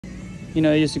You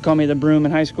know, they used to call me the broom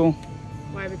in high school.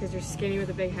 Why? Because you're skinny with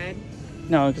a big head?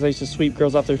 No, because I used to sweep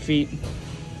girls off their feet.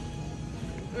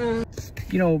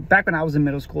 You know, back when I was in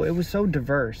middle school, it was so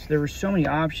diverse. There were so many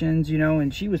options, you know,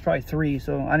 and she was probably 3,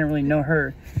 so I didn't really know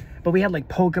her. But we had like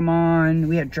Pokemon,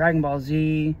 we had Dragon Ball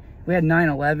Z, we had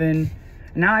 9/11.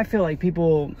 And now I feel like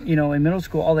people, you know, in middle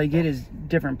school, all they get is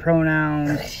different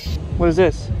pronouns. What is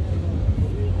this?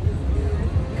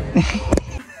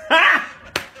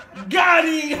 Got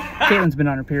it! Caitlin's been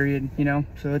on her period, you know,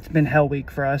 so it's been hell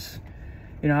week for us.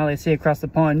 You know how they say across the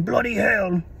pond, bloody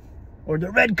hell, or the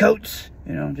redcoats,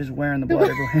 you know, just wearing the blood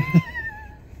everywhere.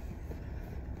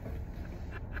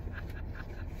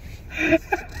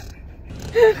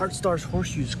 Heart stars,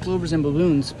 horseshoes, clovers, and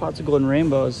balloons, pots of golden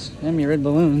rainbows, and me red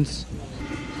balloons.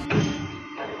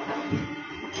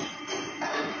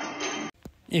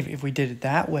 If we did it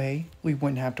that way, we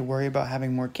wouldn't have to worry about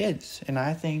having more kids. And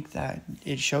I think that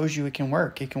it shows you it can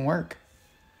work. It can work.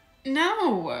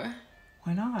 No.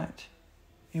 Why not?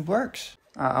 It works.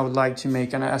 I would like to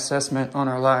make an assessment on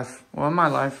our life. Well, my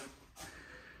life.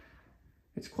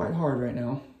 It's quite hard right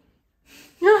now.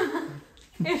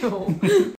 Ew.